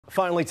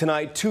Finally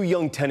tonight, two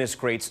young tennis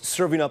greats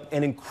serving up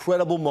an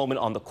incredible moment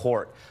on the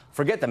court.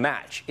 Forget the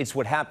match, it's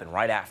what happened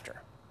right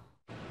after.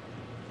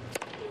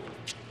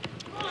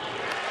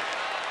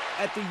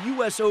 At the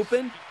U.S.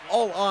 Open,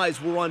 all eyes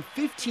were on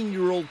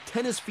 15-year-old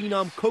tennis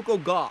phenom Coco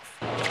Gauff.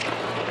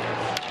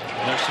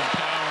 There's some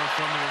power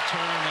from the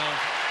return of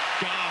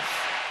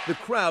Gauff. The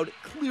crowd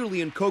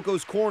clearly in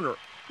Coco's corner,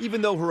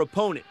 even though her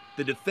opponent,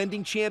 the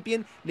defending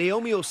champion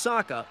Naomi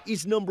Osaka,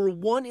 is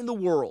 #1 in the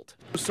world.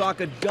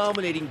 Osaka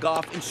dominating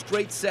Gauff in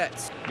straight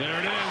sets. There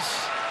it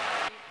is.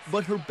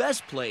 But her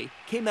best play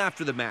came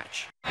after the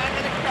match. I'm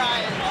gonna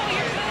cry.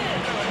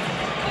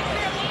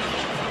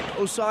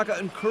 Osaka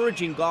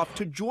encouraging Gauff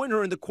to join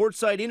her in the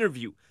courtside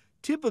interview,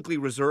 typically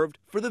reserved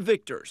for the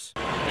victors.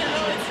 No, it's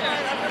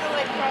fine. I'm gonna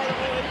like cry the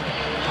whole way.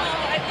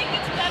 I think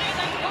it's better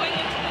than going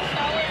into the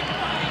shower and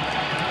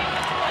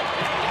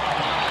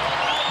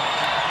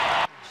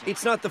crying.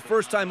 It's not the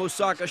first time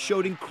Osaka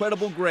showed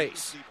incredible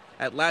grace.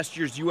 At last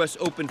year's U.S.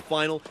 Open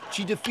final,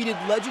 she defeated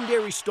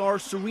legendary star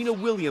Serena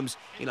Williams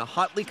in a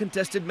hotly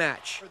contested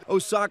match.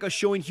 Osaka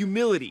showing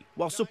humility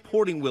while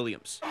supporting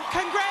Williams.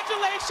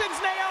 Congratulations,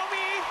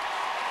 Naomi!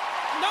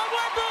 No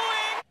more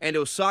booing! And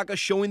Osaka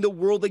showing the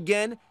world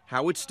again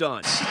how it's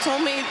done. She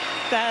told me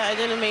that I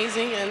did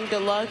amazing and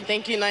good luck.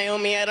 Thank you,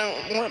 Naomi. I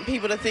don't want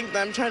people to think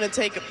that I'm trying to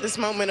take this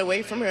moment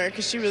away from her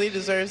because she really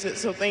deserves it,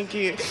 so thank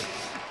you.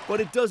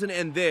 But it doesn't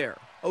end there.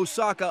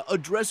 Osaka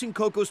addressing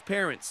Coco's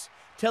parents,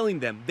 telling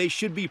them they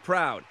should be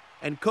proud,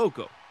 and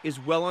Coco is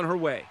well on her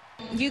way.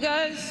 You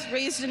guys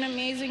raised an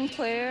amazing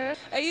player.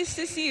 I used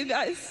to see you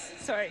guys,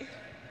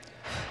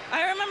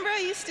 I remember I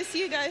used to see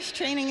you guys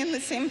training in the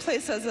same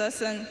place as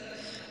us, and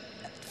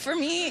for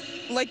me,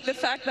 like the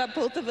fact that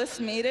both of us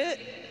made it,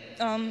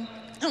 and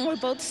we're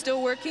both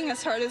still working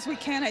as hard as we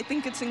can, I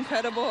think it's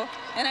incredible.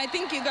 And I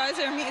think you guys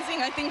are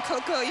amazing. I think,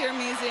 Coco, you're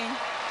amazing.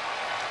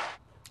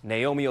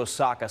 Naomi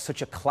Osaka,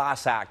 such a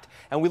class act,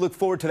 and we look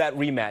forward to that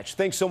rematch.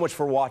 Thanks so much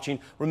for watching.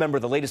 Remember,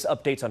 the latest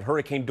updates on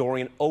Hurricane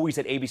Dorian always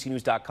at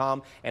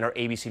abcnews.com and our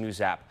ABC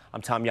News app.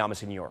 I'm Tom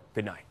Yamas in New York.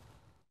 Good night.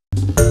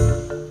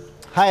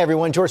 Hi,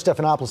 everyone. George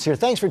Stephanopoulos here.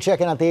 Thanks for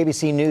checking out the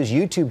ABC News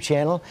YouTube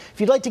channel.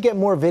 If you'd like to get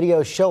more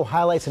videos, show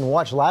highlights, and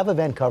watch live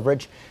event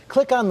coverage,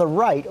 click on the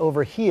right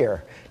over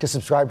here to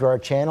subscribe to our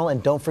channel.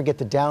 And don't forget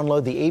to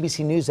download the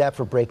ABC News app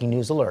for breaking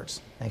news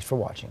alerts. Thanks for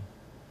watching.